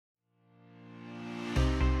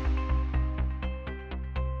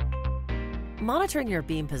Monitoring your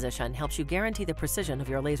beam position helps you guarantee the precision of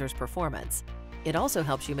your laser's performance. It also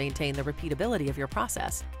helps you maintain the repeatability of your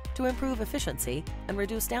process to improve efficiency and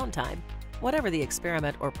reduce downtime, whatever the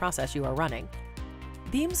experiment or process you are running.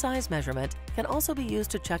 Beam size measurement can also be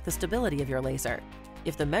used to check the stability of your laser.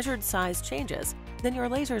 If the measured size changes, then your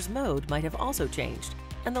laser's mode might have also changed,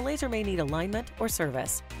 and the laser may need alignment or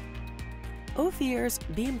service. Ophir's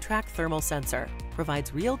BeamTrack thermal sensor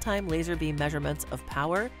provides real-time laser beam measurements of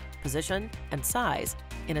power, position, and size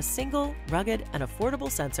in a single, rugged, and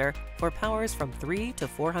affordable sensor for powers from 3 to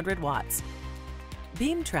 400 watts.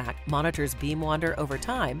 BeamTrack monitors beam wander over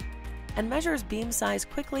time and measures beam size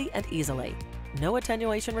quickly and easily. No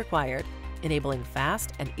attenuation required, enabling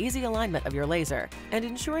fast and easy alignment of your laser and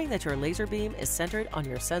ensuring that your laser beam is centered on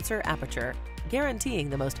your sensor aperture, guaranteeing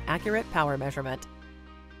the most accurate power measurement.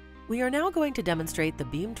 We are now going to demonstrate the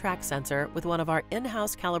BeamTrack sensor with one of our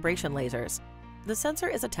in-house calibration lasers. The sensor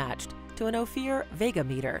is attached to an Ophir Vega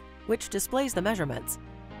meter, which displays the measurements.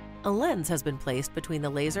 A lens has been placed between the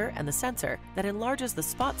laser and the sensor that enlarges the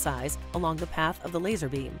spot size along the path of the laser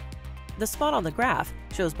beam. The spot on the graph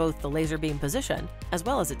shows both the laser beam position as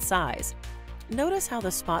well as its size. Notice how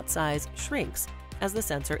the spot size shrinks as the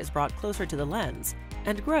sensor is brought closer to the lens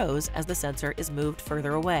and grows as the sensor is moved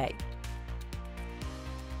further away.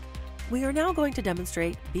 We are now going to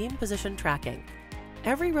demonstrate beam position tracking.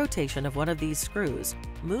 Every rotation of one of these screws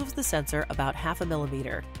moves the sensor about ½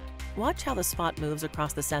 millimeter. Watch how the spot moves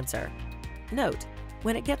across the sensor. Note,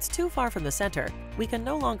 when it gets too far from the center, we can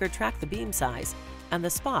no longer track the beam size, and the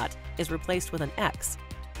spot is replaced with an X.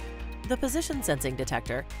 The position sensing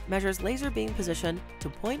detector measures laser beam position to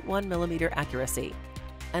 0.1 millimeter accuracy,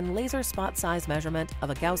 and laser spot size measurement of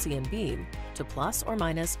a Gaussian beam to plus or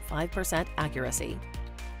minus 5% accuracy.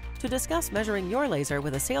 To discuss measuring your laser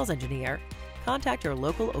with a sales engineer, contact your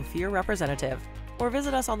local Ophir representative or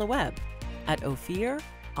visit us on the web at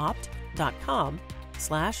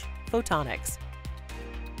ophiropt.com/photonics.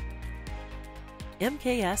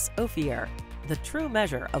 MKS Ophir, the true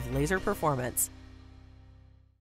measure of laser performance.